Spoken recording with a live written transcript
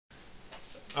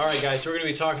Alright guys, we're going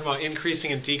to be talking about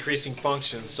increasing and decreasing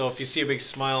functions. So if you see a big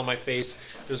smile on my face,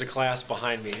 there's a class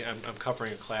behind me. I'm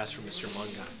covering a class for Mr.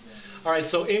 Munga. Alright,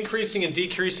 so increasing and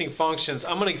decreasing functions.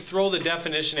 I'm going to throw the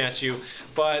definition at you,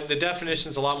 but the definition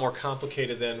is a lot more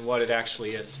complicated than what it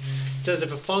actually is. It says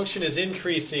if a function is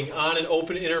increasing on an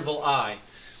open interval I,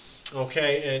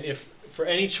 okay, and if for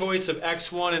any choice of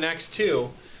x1 and x2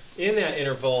 in that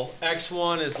interval,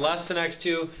 x1 is less than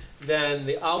x2, then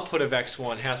the output of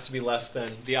x1 has to be less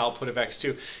than the output of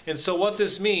x2. And so what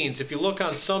this means, if you look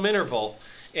on some interval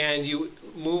and you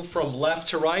move from left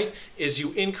to right, is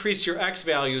you increase your x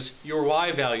values, your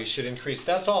y values should increase.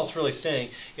 That's all it's really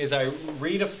saying, is I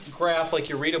read a graph like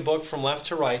you read a book from left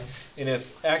to right, and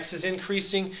if x is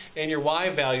increasing and your y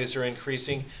values are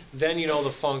increasing, then you know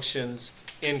the function's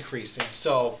increasing.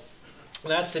 So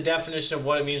that's the definition of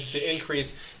what it means to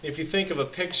increase. If you think of a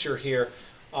picture here,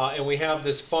 and we have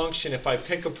this function, if I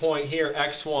pick a point here,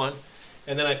 x1,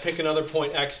 and then I pick another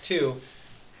point, x2,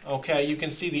 okay, you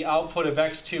can see the output of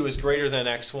x2 is greater than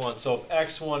x1. So if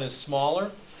x1 is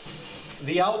smaller,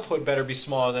 the output better be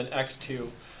smaller than x2,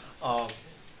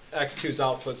 x2's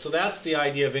output. So that's the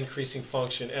idea of increasing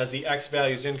function. As the x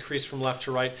values increase from left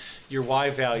to right, your y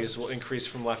values will increase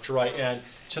from left to right, and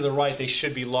to the right they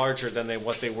should be larger than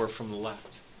what they were from the left.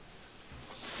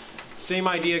 Same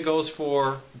idea goes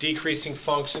for decreasing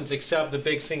functions, except the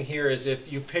big thing here is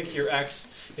if you pick your x,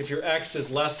 if your x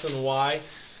is less than y,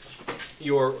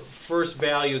 your first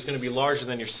value is going to be larger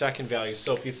than your second value.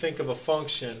 So if you think of a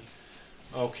function,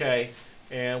 okay,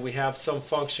 and we have some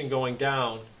function going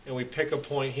down, and we pick a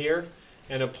point here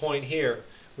and a point here,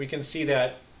 we can see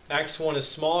that x1 is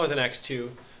smaller than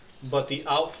x2, but the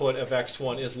output of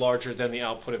x1 is larger than the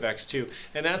output of x2.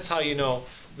 And that's how you know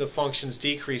the function's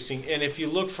decreasing. And if you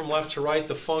look from left to right,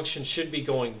 the function should be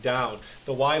going down.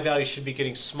 The y value should be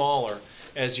getting smaller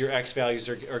as your x values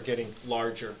are getting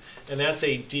larger. And that's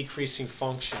a decreasing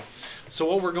function. So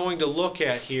what we're going to look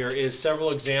at here is several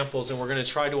examples, and we're going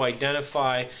to try to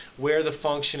identify where the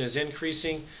function is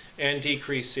increasing and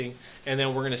decreasing, and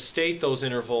then we're going to state those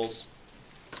intervals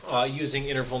using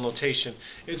interval notation.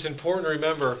 It's important to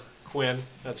remember, Quinn,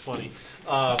 that's funny,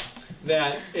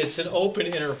 that it's an open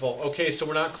interval. Okay, so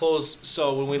we're not closed.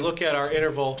 So when we look at our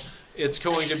interval, it's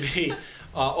going to be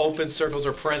open circles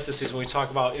or parentheses when we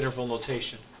talk about interval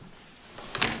notation.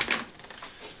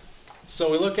 So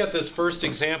we look at this first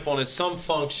example, and it's some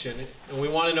function, and we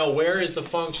want to know where is the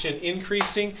function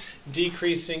increasing,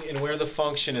 decreasing, and where the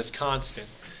function is constant.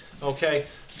 Okay,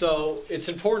 so it's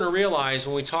important to realize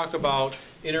when we talk about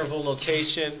interval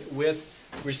notation with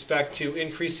respect to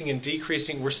increasing and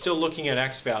decreasing, we're still looking at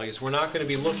x values. We're not going to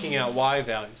be looking at y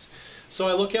values. So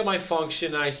I look at my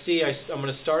function and I see I'm going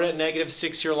to start at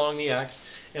 -6 here along the x,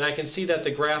 and I can see that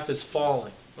the graph is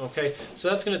falling. Okay, so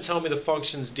that's going to tell me the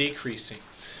function's decreasing.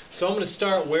 So I'm going to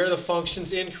start where the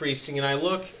function's increasing, and I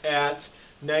look at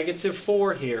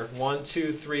 -4 here, 1,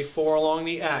 2, 3, 4 along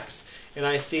the x, and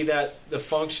I see that the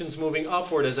function's moving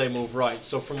upward as I move right.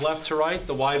 So from left to right,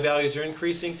 the y values are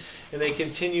increasing, and they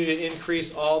continue to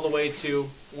increase all the way to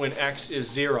when x is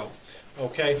 0.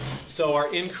 Okay, so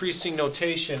our increasing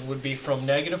notation would be from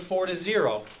 -4 to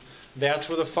 0. That's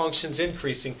where the function's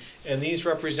increasing, and these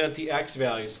represent the x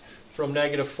values. From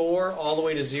 -4 all the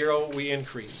way to 0, we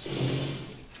increase.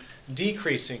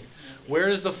 Decreasing. Where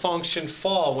does the function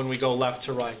fall when we go left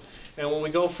to right? And when we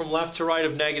go from left to right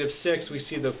of -6, we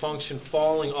see the function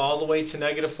falling all the way to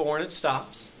 -4, and it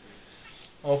stops.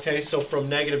 Okay, so from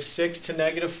 -6 to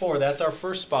 -4, that's our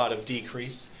first spot of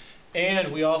decrease.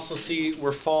 And we also see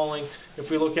we're falling, if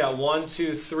we look at 1,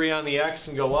 2, 3 on the x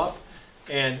and go up,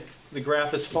 and the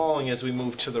graph is falling as we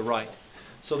move to the right.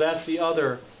 So that's the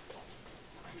other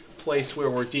place where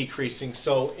we're decreasing.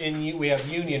 So we have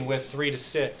union with 3 to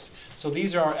 6. So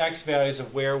these are our x values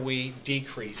of where we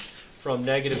decrease. From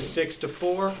 -6 to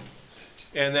 4,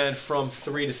 and then from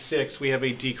 3 to 6, we have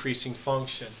a decreasing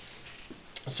function.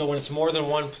 So when it's more than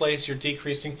one place you're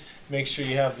decreasing, make sure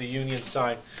you have the union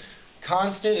sign.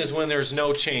 Constant is when there's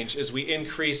no change. As we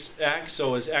increase x,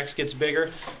 so as x gets bigger,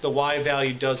 the y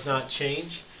value does not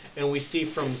change. And we see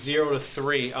from 0 to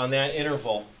 3 on that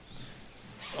interval,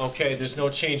 okay, there's no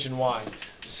change in y.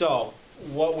 So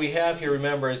what we have here,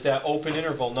 remember, is that open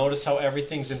interval. Notice how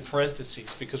everything's in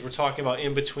parentheses because we're talking about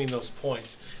in between those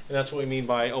points. And that's what we mean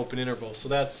by open interval. So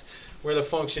that's where the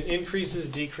function increases,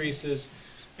 decreases,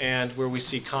 and where we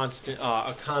see constant,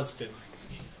 a constant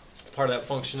part of that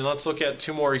function. And let's look at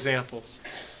two more examples.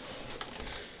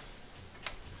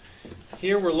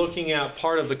 Here we're looking at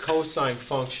part of the cosine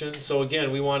function. So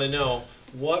again, we want to know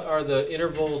what are the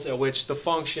intervals at which the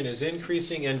function is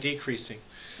increasing and decreasing.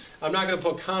 I'm not going to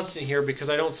put constant here because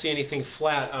I don't see anything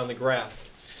flat on the graph.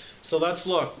 So let's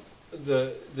look.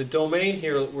 The domain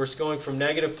here, we're going from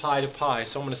negative pi to pi.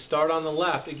 So I'm going to start on the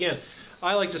left. Again,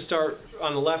 I like to start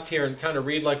on the left here and kind of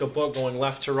read like a book going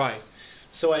left to right.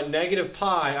 So at negative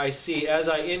pi, I see as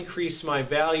I increase my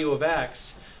value of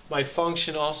x, my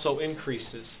function also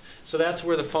increases. So that's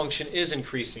where the function is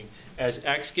increasing. As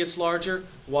x gets larger,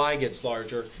 y gets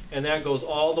larger. And that goes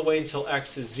all the way until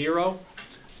x is 0.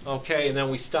 Okay, and then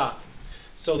we stop.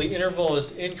 So the interval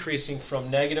is increasing from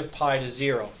negative pi to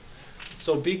 0.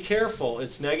 So be careful.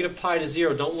 It's negative pi to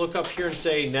 0. Don't look up here and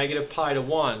say negative pi to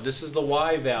 1. This is the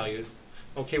y value.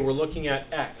 Okay, we're looking at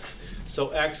x. So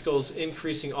x goes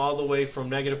increasing all the way from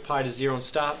negative pi to 0 and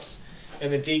stops.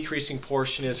 And the decreasing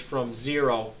portion is from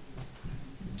 0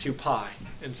 to pi.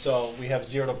 And so we have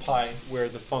 0 to pi where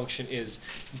the function is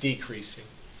decreasing.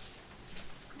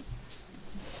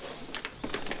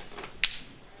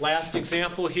 Last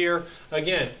example here.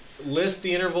 Again, list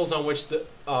the intervals on which the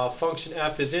function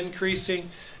f is increasing,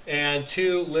 and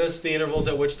 2, list the intervals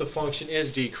at which the function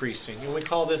is decreasing. And we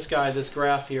call this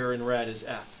graph here in red is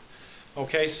f.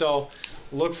 Okay, so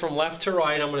look from left to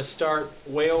right. I'm going to start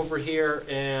way over here,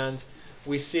 and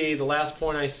we see the last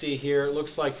point I see here, it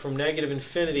looks like from negative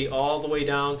infinity all the way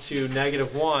down to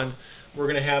negative 1, we're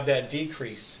going to have that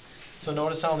decrease. So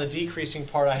notice how in the decreasing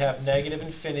part I have negative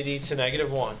infinity to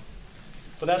negative 1.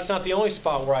 But that's not the only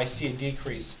spot where I see a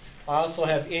decrease. I also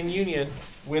have in union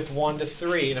with 1 to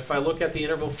 3. And if I look at the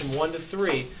interval from 1 to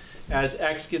 3, as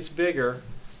x gets bigger,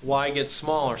 y gets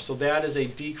smaller. So that is a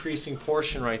decreasing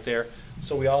portion right there.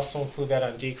 So we also include that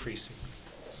on decreasing.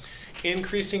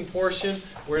 Increasing portion,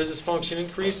 where does this function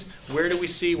increase? Where do we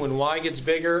see when y gets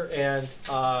bigger and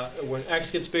when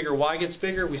x gets bigger, y gets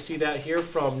bigger? We see that here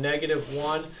from negative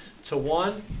 1 to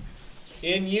 1.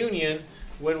 In union,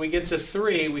 when we get to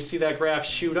 3, we see that graph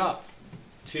shoot up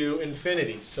to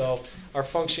infinity. So our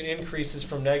function increases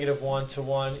from negative 1 to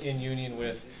 1 in union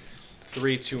with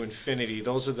 3 to infinity.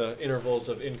 Those are the intervals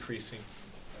of increasing.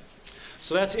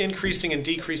 So that's increasing and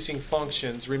decreasing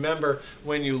functions. Remember,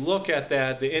 when you look at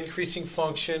that, the increasing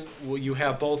function, you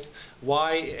have both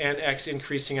y and x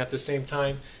increasing at the same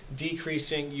time.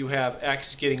 Decreasing, you have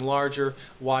x getting larger,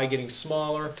 y getting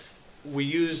smaller. We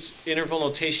use interval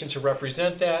notation to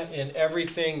represent that, and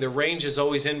everything, the range is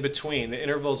always in between. The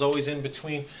interval is always in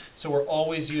between, so we're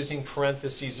always using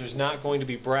parentheses. There's not going to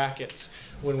be brackets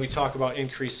when we talk about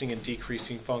increasing and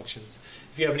decreasing functions.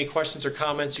 If you have any questions or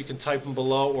comments, you can type them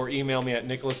below or email me at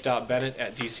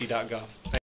nicholas.bennett@dc.gov.